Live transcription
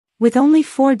With only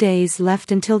 4 days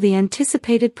left until the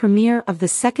anticipated premiere of the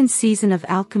second season of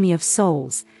Alchemy of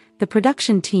Souls, the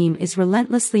production team is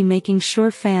relentlessly making sure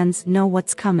fans know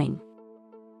what's coming.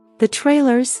 The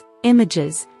trailers,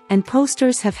 images, and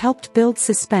posters have helped build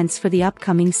suspense for the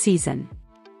upcoming season.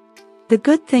 The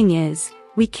good thing is,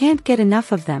 we can't get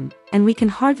enough of them, and we can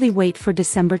hardly wait for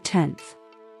December 10th.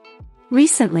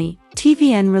 Recently,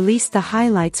 TvN released the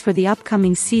highlights for the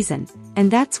upcoming season,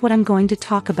 and that's what I'm going to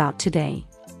talk about today.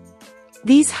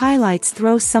 These highlights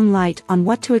throw some light on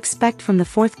what to expect from the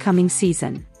forthcoming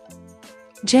season.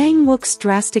 Jang Uk's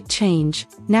drastic change,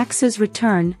 Naksu's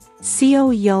return,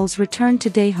 Seo Yul's return to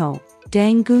Daeho,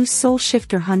 Danggu's soul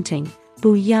shifter hunting,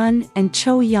 Bu Yun and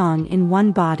Cho Young in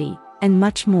one body, and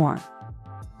much more.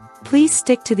 Please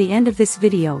stick to the end of this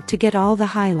video to get all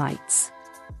the highlights.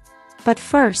 But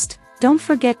first, don't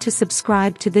forget to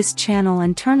subscribe to this channel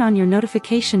and turn on your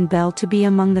notification bell to be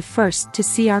among the first to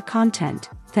see our content.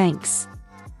 Thanks.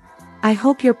 I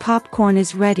hope your popcorn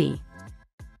is ready.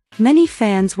 Many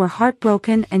fans were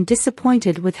heartbroken and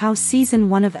disappointed with how Season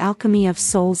 1 of Alchemy of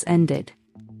Souls ended.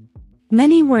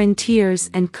 Many were in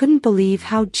tears and couldn't believe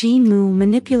how Jin Mu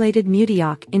manipulated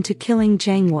Mutiok into killing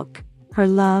Jang Uk, her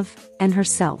love, and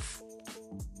herself.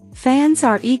 Fans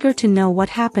are eager to know what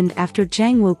happened after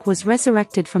Jang Uk was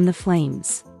resurrected from the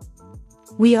flames.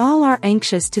 We all are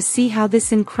anxious to see how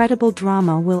this incredible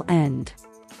drama will end.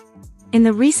 In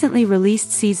the recently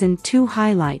released Season 2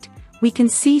 highlight, we can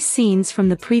see scenes from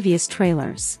the previous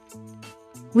trailers.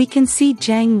 We can see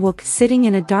Jang Uk sitting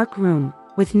in a dark room,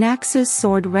 with Naksu's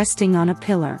sword resting on a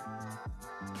pillar.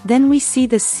 Then we see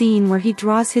the scene where he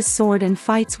draws his sword and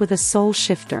fights with a soul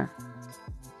shifter.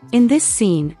 In this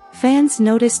scene, fans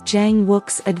noticed Jang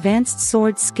Uk's advanced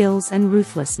sword skills and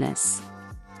ruthlessness.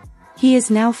 He is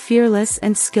now fearless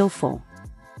and skillful.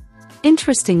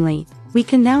 Interestingly, we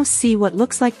can now see what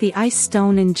looks like the ice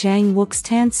stone in Jang Uk's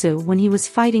tansu when he was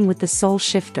fighting with the soul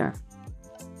shifter.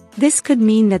 This could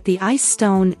mean that the ice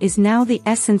stone is now the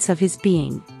essence of his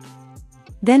being.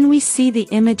 Then we see the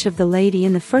image of the lady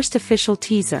in the first official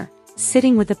teaser,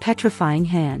 sitting with a petrifying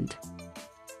hand.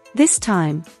 This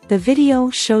time, the video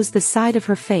shows the side of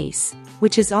her face,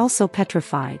 which is also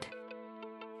petrified.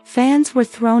 Fans were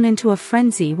thrown into a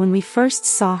frenzy when we first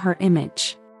saw her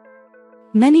image.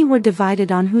 Many were divided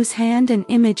on whose hand and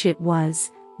image it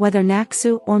was, whether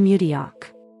Naksu or Mutiok.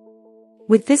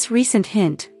 With this recent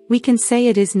hint, we can say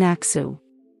it is Naksu.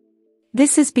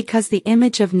 This is because the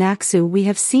image of Naksu we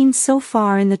have seen so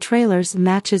far in the trailers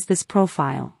matches this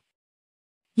profile.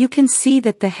 You can see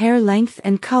that the hair length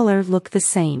and color look the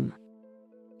same.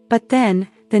 But then,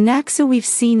 the Naksu we've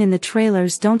seen in the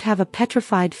trailers don't have a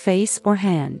petrified face or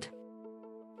hand.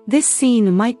 This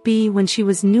scene might be when she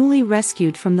was newly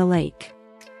rescued from the lake.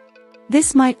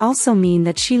 This might also mean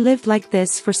that she lived like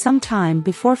this for some time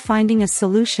before finding a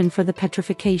solution for the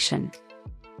petrification.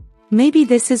 Maybe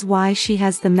this is why she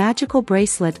has the magical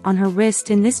bracelet on her wrist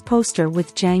in this poster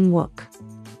with Jang Uk.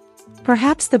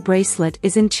 Perhaps the bracelet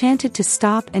is enchanted to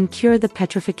stop and cure the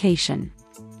petrification.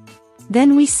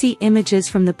 Then we see images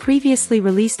from the previously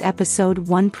released episode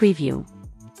 1 preview,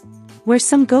 where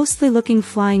some ghostly-looking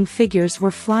flying figures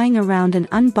were flying around an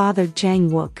unbothered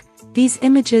Jang Uk. These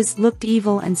images looked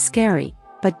evil and scary,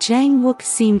 but Jang Uk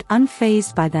seemed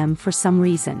unfazed by them for some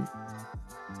reason.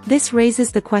 This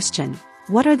raises the question,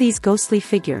 what are these ghostly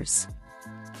figures?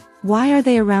 Why are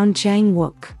they around Jang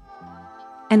Uk?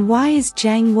 And why is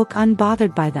Jang Uk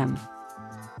unbothered by them?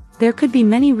 There could be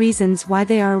many reasons why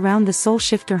they are around the soul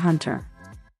shifter hunter.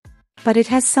 But it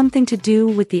has something to do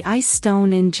with the ice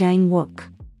stone in Jang Uk.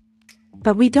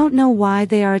 But we don't know why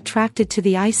they are attracted to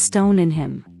the ice stone in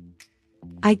him.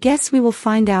 I guess we will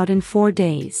find out in 4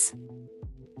 days.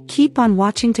 Keep on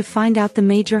watching to find out the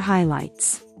major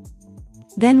highlights.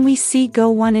 Then we see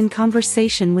Go-won in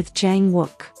conversation with Jang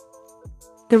Uk.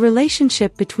 The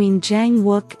relationship between Jang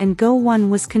Uk and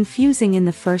Go-won was confusing in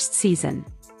the first season.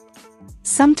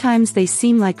 Sometimes they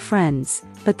seem like friends,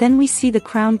 but then we see the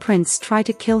crown prince try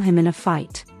to kill him in a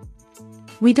fight.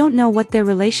 We don't know what their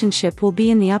relationship will be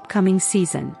in the upcoming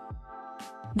season.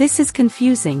 This is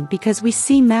confusing because we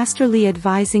see Master Lee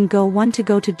advising Go-won to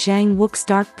go to Jang Uk's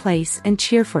dark place and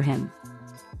cheer for him.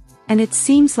 And it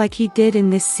seems like he did in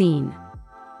this scene.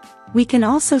 We can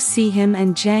also see him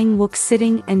and Jang Uk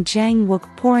sitting and Jang Uk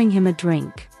pouring him a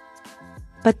drink.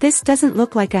 But this doesn't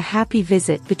look like a happy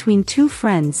visit between two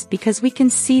friends because we can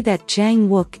see that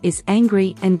Jang Uk is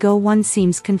angry and Go-won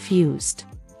seems confused.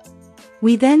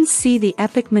 We then see the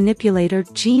epic manipulator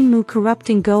Jin Mu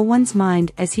corrupting Go-won's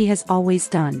mind as he has always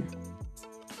done.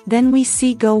 Then we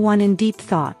see Go-won in deep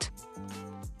thought.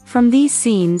 From these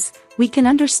scenes, we can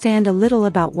understand a little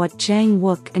about what Jang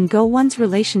Uk and Go-won's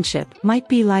relationship might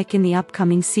be like in the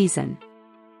upcoming season.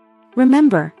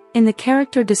 Remember, in the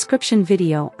character description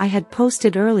video I had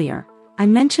posted earlier, I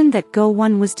mentioned that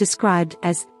Go-won was described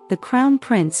as the crown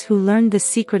prince who learned the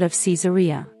secret of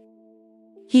Caesarea.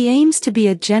 He aims to be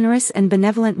a generous and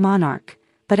benevolent monarch,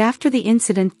 but after the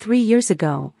incident 3 years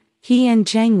ago, he and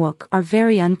Jang Uk are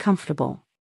very uncomfortable.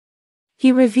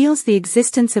 He reveals the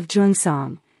existence of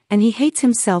Gyeongcheondaeho, and he hates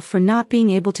himself for not being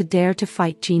able to dare to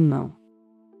fight Jin Mu.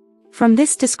 From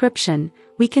this description,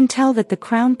 we can tell that the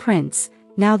crown prince,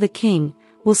 now the king,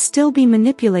 will still be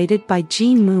manipulated by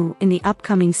Jin Mu in the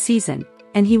upcoming season,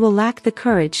 and he will lack the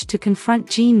courage to confront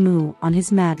Jin Mu on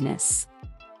his madness.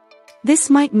 This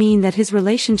might mean that his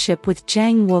relationship with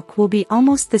Jang Uk will be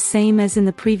almost the same as in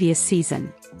the previous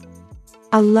season.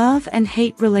 A love and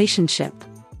hate relationship.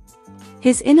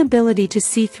 His inability to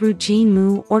see through Jin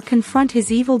Mu or confront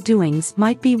his evil doings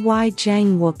might be why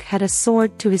Jang Uk had a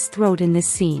sword to his throat in this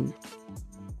scene.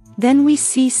 Then we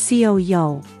see Seo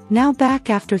Yul, now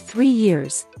back after 3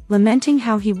 years, lamenting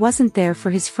how he wasn't there for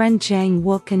his friend Jang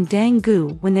Uk and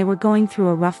Dang-gu when they were going through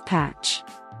a rough patch.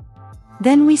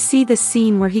 Then we see the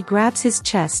scene where he grabs his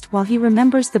chest while he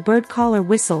remembers the bird caller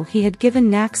whistle he had given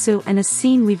Naksu, and a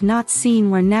scene we've not seen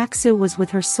where Naksu was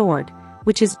with her sword,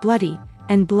 which is bloody,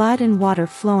 and blood and water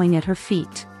flowing at her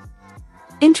feet.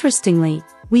 Interestingly,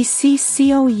 we see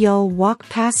Seo Yul walk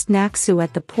past Naksu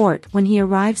at the port when he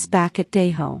arrives back at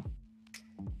Daeho.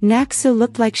 Naksu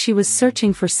looked like she was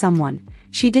searching for someone.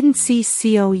 She didn't see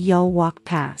Seo Yul walk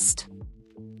past.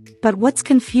 But what's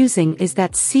confusing is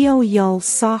that Seo Yul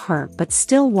saw her but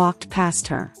still walked past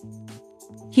her.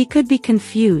 He could be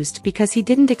confused because he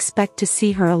didn't expect to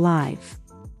see her alive.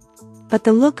 But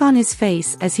the look on his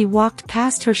face as he walked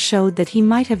past her showed that he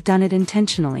might have done it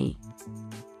intentionally.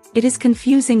 It is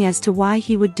confusing as to why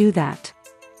he would do that.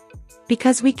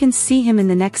 Because we can see him in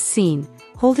the next scene,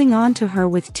 holding on to her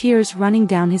with tears running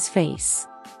down his face.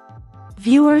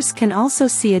 Viewers can also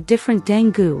see a different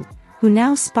Dang-gu, who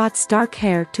now spots dark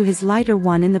hair to his lighter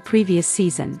one in the previous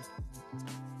season.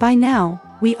 By now,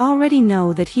 we already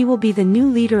know that he will be the new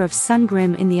leader of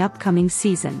Sungrim in the upcoming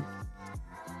season.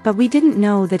 But we didn't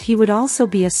know that he would also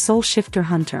be a soul shifter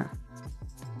hunter.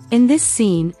 In this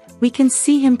scene, we can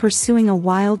see him pursuing a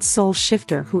wild soul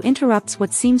shifter who interrupts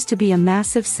what seems to be a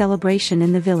massive celebration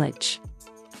in the village.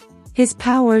 His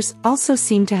powers also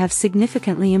seem to have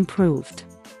significantly improved.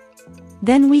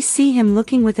 Then we see him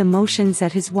looking with emotions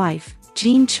at his wife,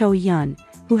 Jin Cho-yeon,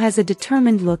 who has a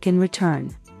determined look in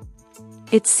return.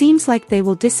 It seems like they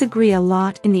will disagree a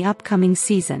lot in the upcoming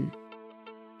season.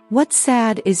 What's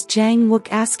sad is Jang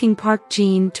Uk asking Park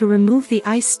Jin to remove the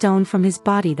ice stone from his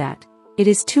body, that it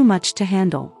is too much to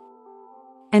handle.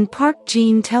 And Park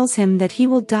Jin tells him that he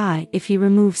will die if he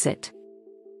removes it.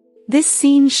 This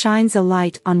scene shines a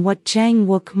light on what Jang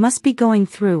Uk must be going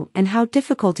through and how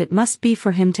difficult it must be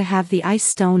for him to have the ice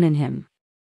stone in him.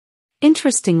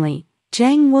 Interestingly,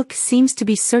 Jang Uk seems to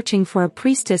be searching for a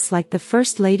priestess like the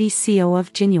First Lady Seo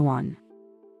of Jinyeon.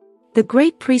 The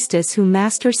great priestess who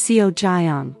Master Seo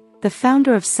Jaeyoung, the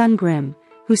founder of Sungrim,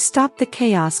 who stopped the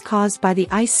chaos caused by the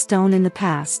ice stone in the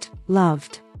past,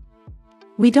 loved.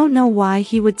 We don't know why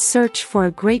he would search for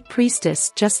a great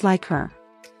priestess just like her.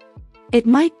 It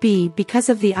might be because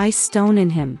of the ice stone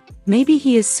in him. Maybe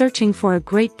he is searching for a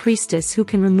great priestess who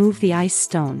can remove the ice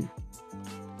stone.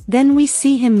 Then we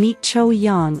see him meet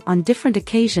Cho-yeon on different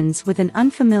occasions with an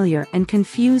unfamiliar and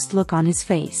confused look on his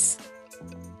face.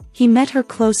 He met her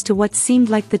close to what seemed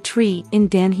like the tree in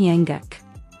Danhyanguk.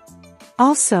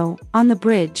 Also, on the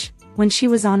bridge, when she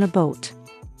was on a boat.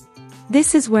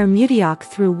 This is where Mutiok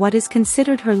threw what is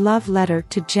considered her love letter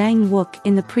to Jang Uk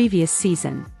in the previous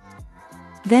season.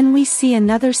 Then we see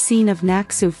another scene of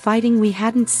Naksu fighting we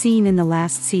hadn't seen in the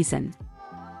last season.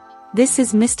 This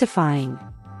is mystifying.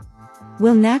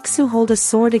 Will Naksu hold a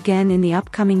sword again in the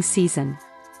upcoming season?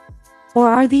 Or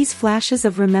are these flashes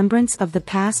of remembrance of the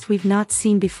past we've not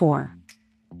seen before?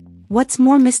 What's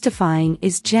more mystifying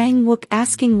is Jang Uk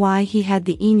asking why he had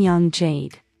the Inyoung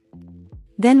Jade.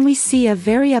 Then we see a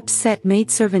very upset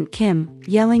maidservant Kim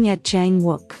yelling at Jang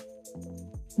Uk.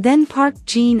 Then Park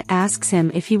Jin asks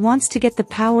him if he wants to get the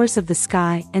powers of the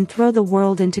sky and throw the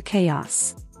world into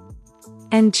chaos.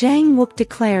 And Jang Uk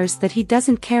declares that he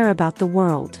doesn't care about the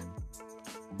world.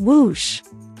 Whoosh!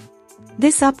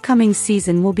 This upcoming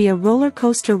season will be a roller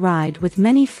coaster ride with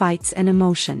many fights and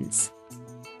emotions.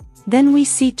 Then we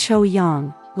see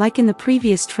Cho-yeon, like in the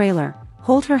previous trailer,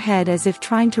 hold her head as if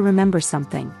trying to remember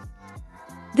something.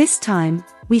 This time,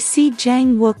 we see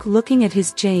Jang Uk looking at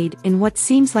his jade in what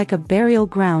seems like a burial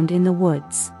ground in the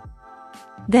woods.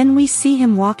 Then we see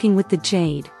him walking with the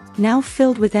jade, now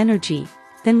filled with energy,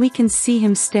 then we can see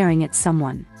him staring at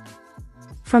someone.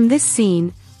 From this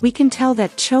scene, we can tell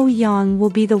that Cho Young will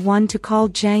be the one to call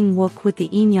Jang Uk with the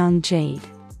Inyoung Jade.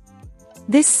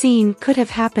 This scene could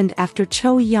have happened after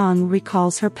Cho Young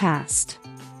recalls her past.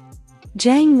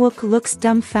 Jang Uk looks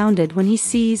dumbfounded when he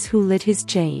sees who lit his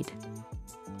jade.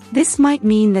 This might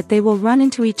mean that they will run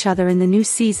into each other in the new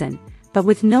season, but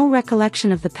with no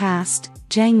recollection of the past,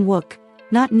 Jang Uk,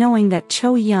 not knowing that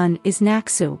Cho Yun is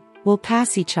Naksu, will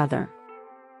pass each other.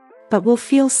 But will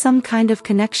feel some kind of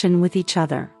connection with each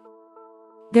other.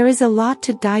 There is a lot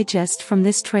to digest from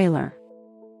this trailer.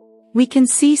 We can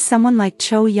see someone like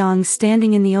Cho Young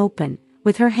standing in the open,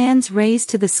 with her hands raised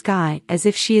to the sky as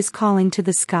if she is calling to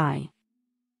the sky.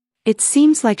 It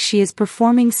seems like she is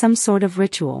performing some sort of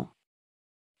ritual.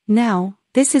 Now,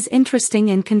 this is interesting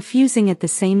and confusing at the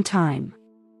same time.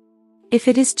 If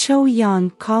it is Cho Young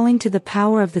calling to the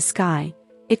power of the sky,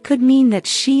 it could mean that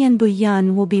she and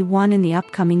Bu-yeon will be one in the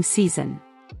upcoming season.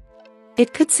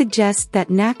 It could suggest that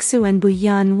Naksu and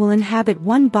Bu-yeon will inhabit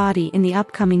one body in the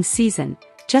upcoming season,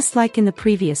 just like in the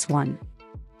previous one.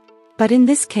 But in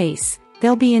this case,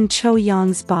 they'll be in Cho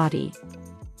Young's body.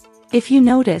 If you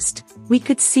noticed, we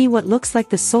could see what looks like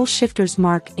the soul shifter's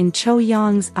mark in Cho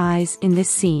Young's eyes in this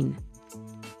scene.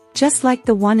 Just like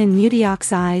the one in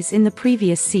Mutiok's eyes in the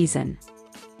previous season.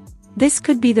 This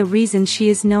could be the reason she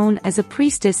is known as a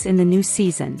priestess in the new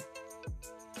season.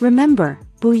 Remember,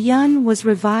 Bu-yeon was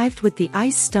revived with the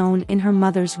ice stone in her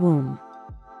mother's womb.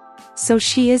 So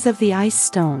she is of the ice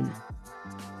stone.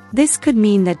 This could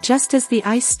mean that just as the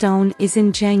ice stone is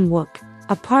in Jang Uk,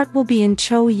 a part will be in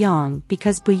Cho Young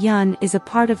because Bu-yeon is a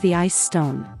part of the ice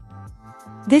stone.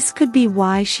 This could be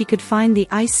why she could find the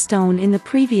ice stone in the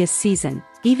previous season,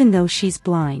 even though she's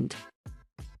blind.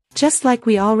 Just like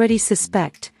we already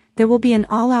suspect, there will be an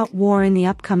all-out war in the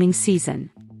upcoming season.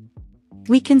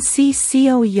 We can see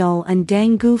Seo Yul and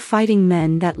Dang-gu fighting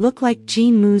men that look like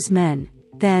Jin Mu's men.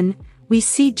 Then, we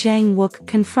see Jang Uk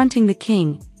confronting the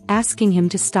king, asking him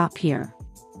to stop here.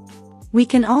 We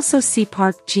can also see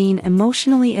Park Jin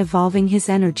emotionally evolving his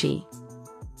energy.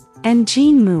 And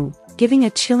Jin Mu, giving a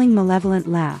chilling malevolent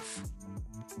laugh.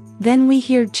 Then we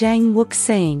hear Jang Uk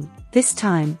saying, "This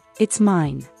time, it's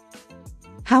mine."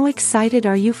 How excited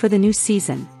are you for the new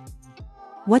season?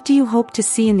 What do you hope to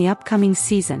see in the upcoming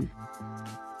season?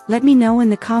 Let me know in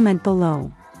the comment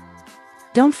below.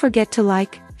 Don't forget to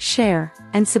like, share,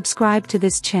 and subscribe to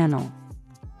this channel.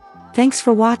 Thanks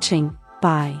for watching,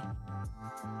 bye.